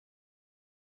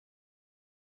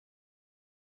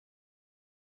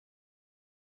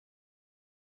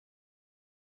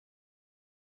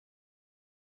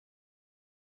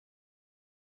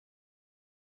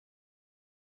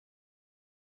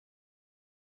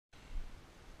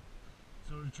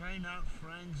we're trying out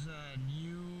Frank's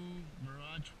new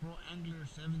Mirage Pro Angler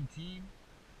 17.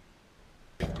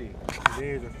 Today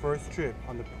is the first trip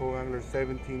on the Pro Angler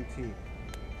 17T.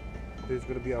 This is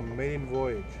going to be our maiden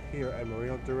voyage here at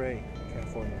Marino del Rey,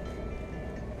 California.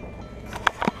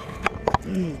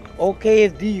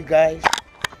 OKFD, you guys.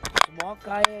 Small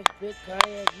kayak, big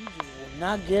kayak, you just will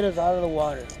not get us out of the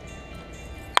water.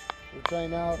 We're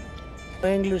trying out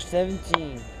Angler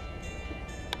 17.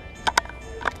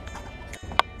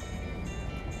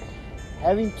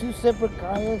 Having two separate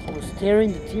kayaks was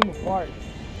tearing the team apart.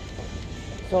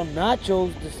 So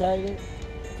Nachos decided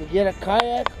to get a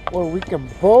kayak where we can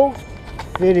both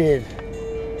fit in.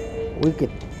 We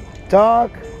could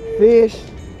talk, fish,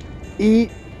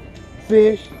 eat,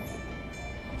 fish,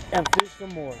 and fish some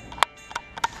more.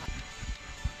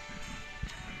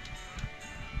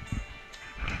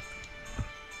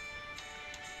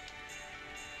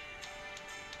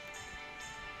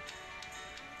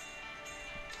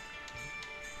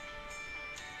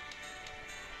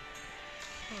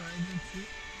 Alright, that's it.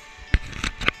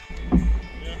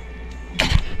 Yeah.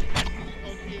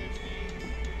 OKFD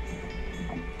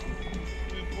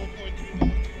with 4.3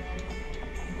 miles per hour.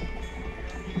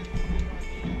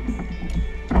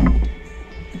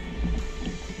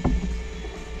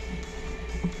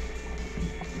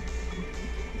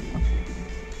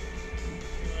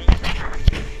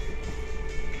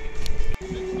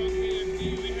 This OKFD,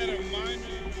 we had a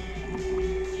minor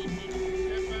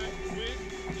setback with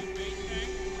the bait tank.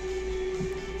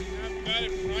 We have got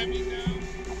it priming now.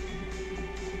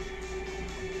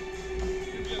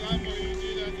 Should be a lot more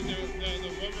easier. That's the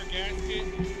rubber gasket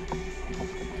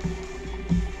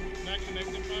not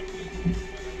connected properly.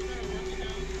 But we got it working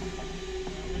now.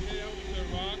 We're headed over to the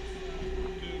rocks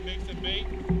to make some bait.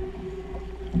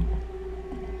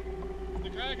 The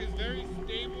kayak is very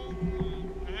stable.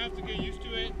 I have to get used to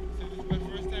it since this is my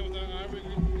first time without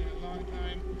outriggers in a long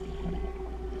time.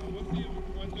 We'll see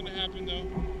what's going to happen though.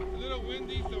 It's a little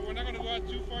windy, so we're not going to go out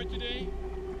too far today.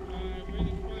 We're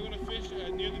just probably going to fish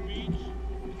near the beach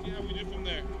and see how we do from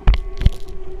there.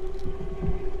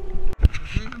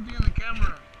 They can be on the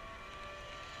camera.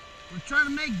 We're trying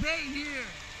to make bait here.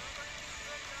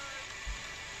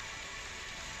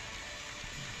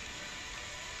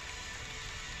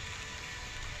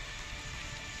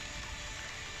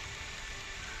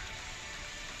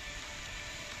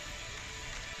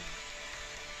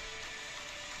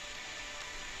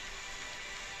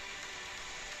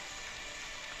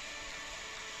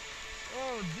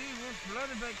 Oh, gee, we're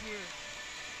flooded back here.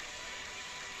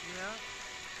 Yeah.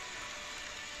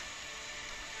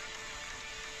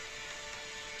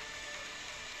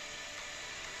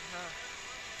 Yeah.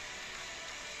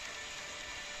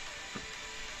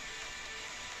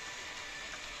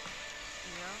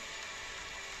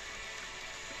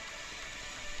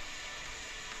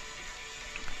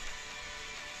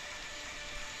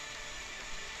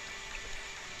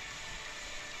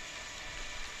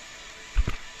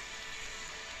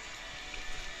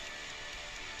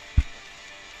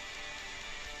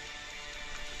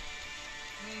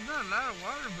 I mean, it's not a lot of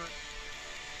water, but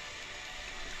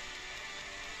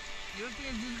you don't think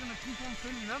it's just gonna keep on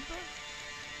filling up though?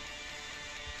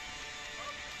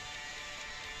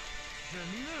 Should I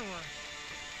leave it or what?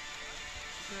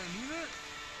 Should I leave it?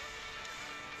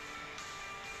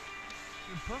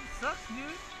 Your pump sucks, dude.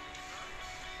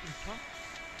 Your pump?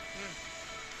 Yeah.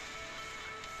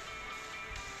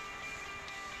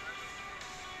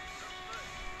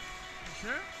 You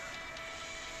sure?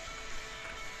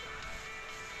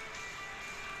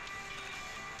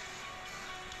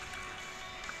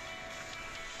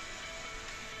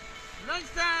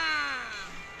 Lunchtime!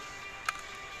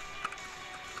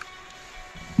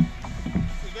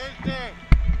 Lunchtime!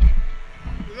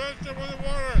 Lunchtime with the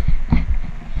water!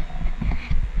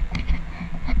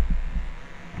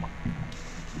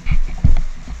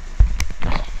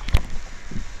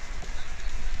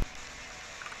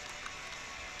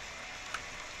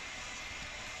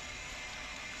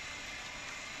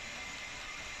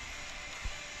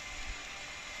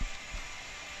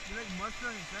 You like mustard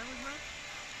on your sandwich, man?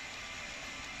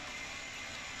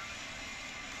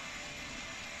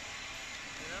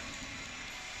 Yeah?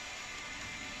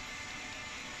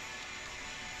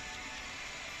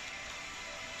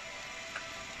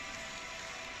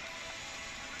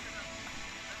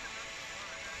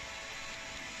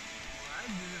 Well, I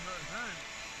do this all the time.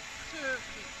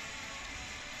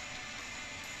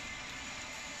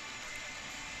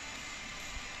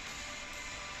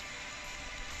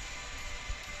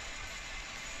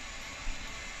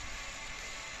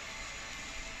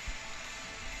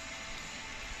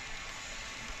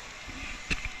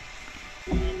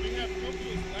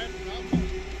 problem.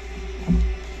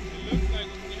 It looks like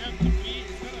we have to pee.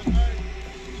 It's kind of hard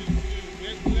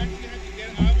we actually have to get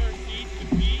out of our seats to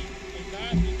pee. If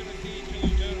not, we're going to see each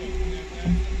other middle.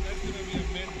 And that's going to be a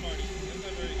men's party. That's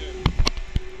not very good.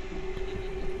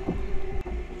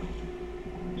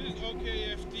 This is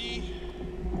OKFD.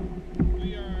 We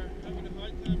are having a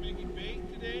hard time making bait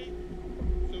today.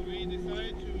 So we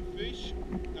decided to fish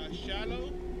shallow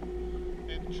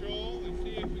and troll and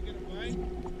see if we get a bite.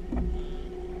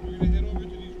 We're going to head over to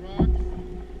these rocks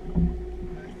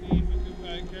and see if we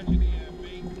can catch any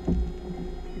bait.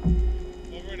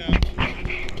 Over and out.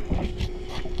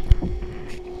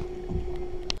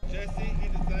 Jesse, he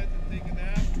decided to take a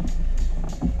nap.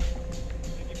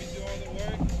 Making me do all the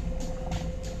work.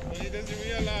 What he doesn't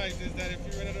realize is that if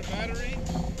you run out of battery, we're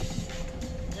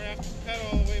going to have to pedal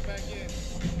all the way back in.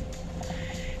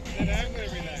 And then I'm going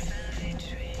to relax.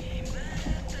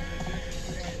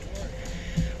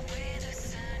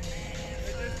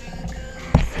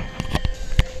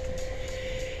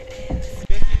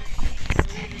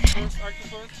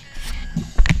 Octopus.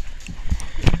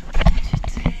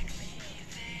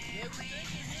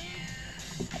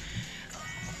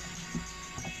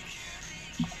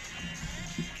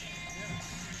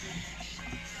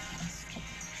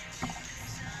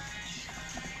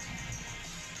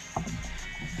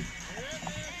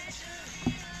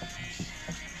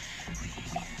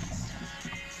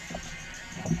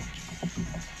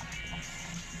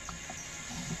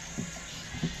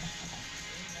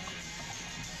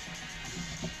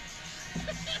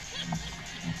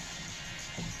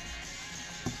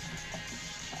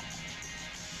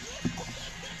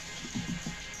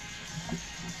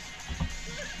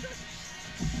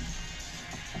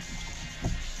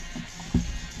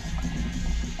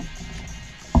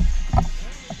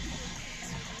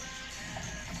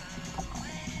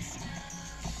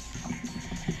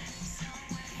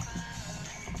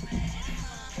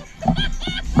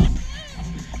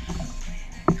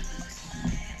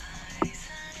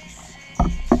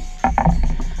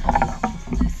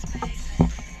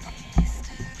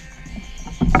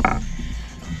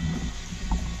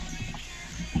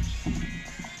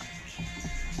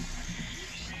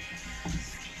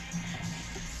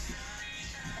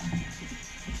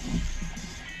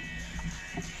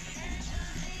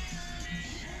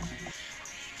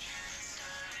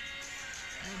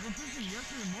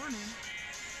 Yesterday morning,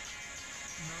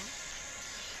 no.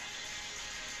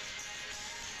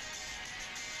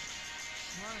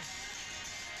 Why?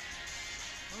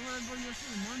 Why would I go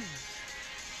yesterday morning?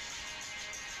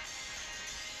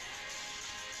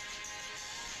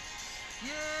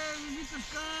 Yay, we beat the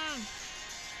skunk!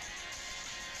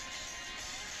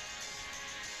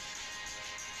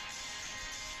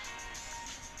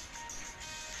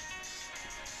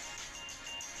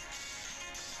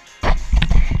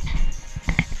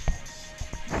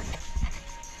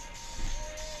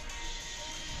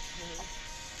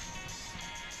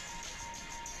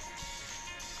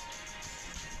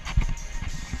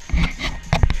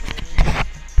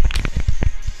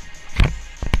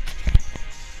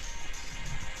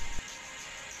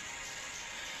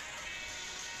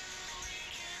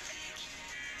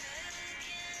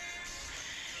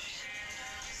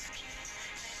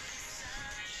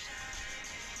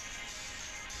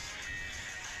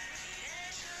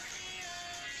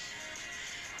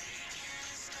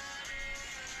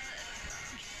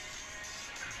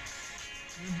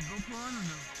 Did you go for on or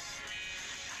no?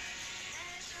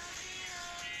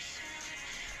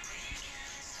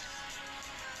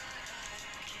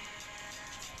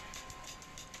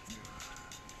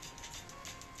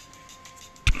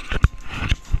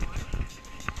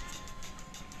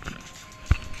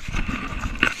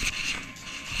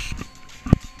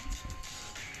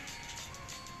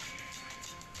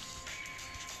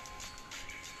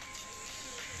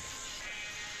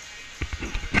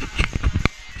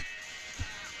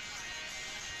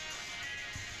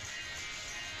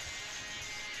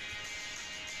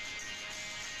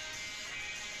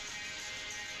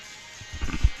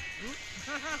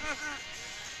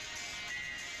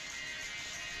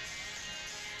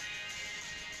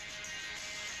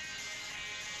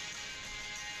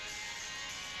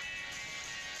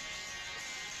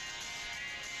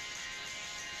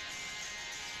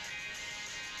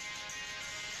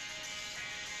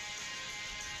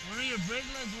 One of your brake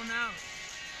lights went out.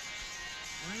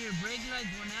 One of your brake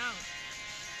lights went out.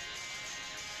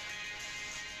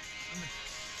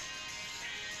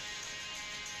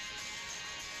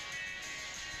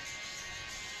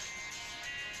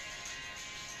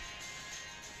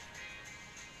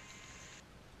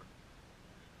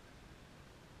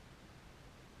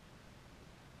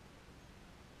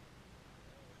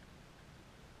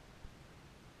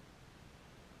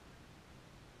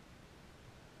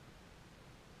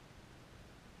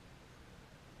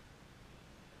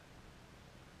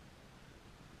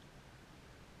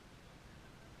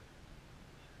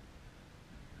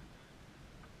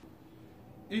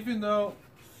 even though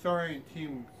certain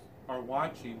teams are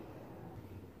watching,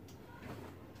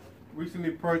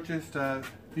 recently purchased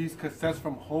these cassettes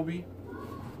from Hobie.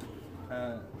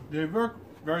 They work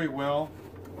very well.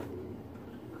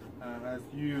 As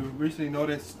you recently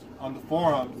noticed on the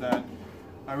forums, that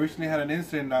I recently had an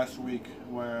incident last week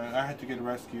where I had to get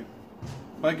rescued.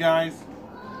 But guys,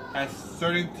 as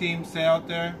certain teams say out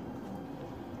there,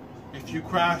 if you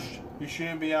crash, you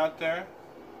shouldn't be out there.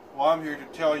 Well, I'm here to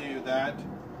tell you that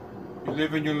you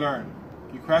live and you learn.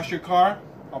 You crash your car,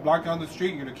 I'll block down the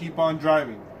street, you're going to keep on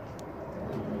driving.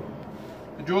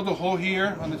 I drilled a hole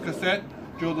here on this cassette,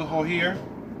 drilled a hole here.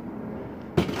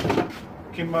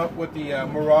 Came up with the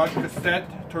Mirage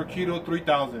Cassette Torpedo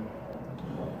 3000.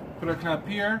 Put a clamp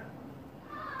here,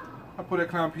 I put a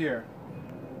clamp here.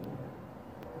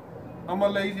 I'm a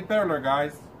lazy peddler,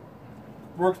 guys.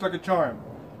 Works like a charm.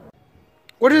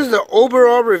 What is the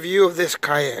overall review of this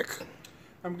kayak?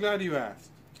 I'm glad you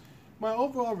asked. My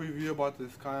overall review about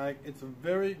this kayak, it's a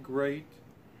very great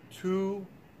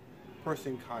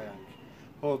two-person kayak.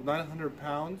 Holds 900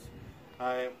 pounds.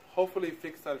 I hopefully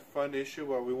fixed that front issue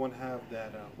where we won't have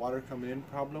that water coming in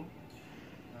problem.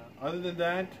 Other than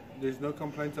that, there's no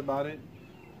complaints about it.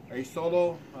 A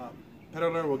solo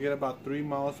pedaler will get about 3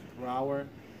 miles per hour.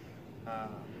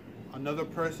 Another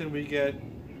person we get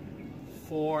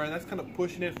 4, and that's kind of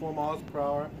pushing it, 4 miles per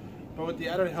hour. But with the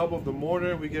added help of the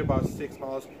motor, we get about 6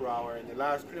 miles per hour, and it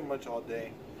lasts pretty much all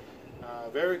day.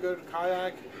 Very good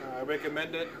kayak. I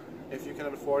recommend it if you can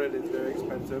afford it. It's very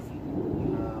expensive,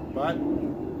 but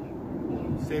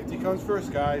safety comes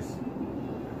first, guys.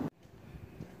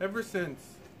 Ever since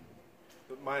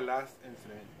my last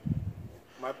incident,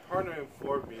 my partner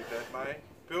informed me that my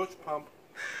bilge pump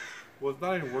was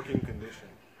not in working condition.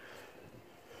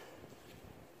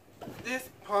 This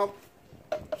pump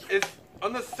is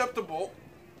unacceptable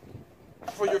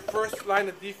for your first line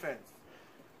of defense.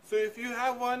 So if you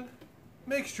have one,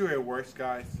 make sure it works,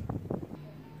 guys.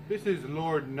 This is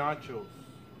Lord Nachos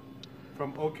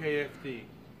from OKFD.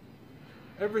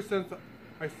 Ever since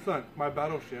I sunk my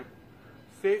battleship,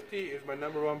 safety is my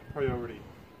 #1 priority.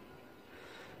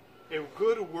 A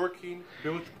good working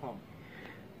bilge pump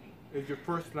is your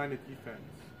first line of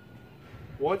defense.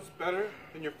 What's better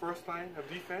than your first line of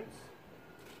defense?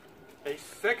 A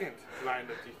second line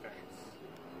of defense.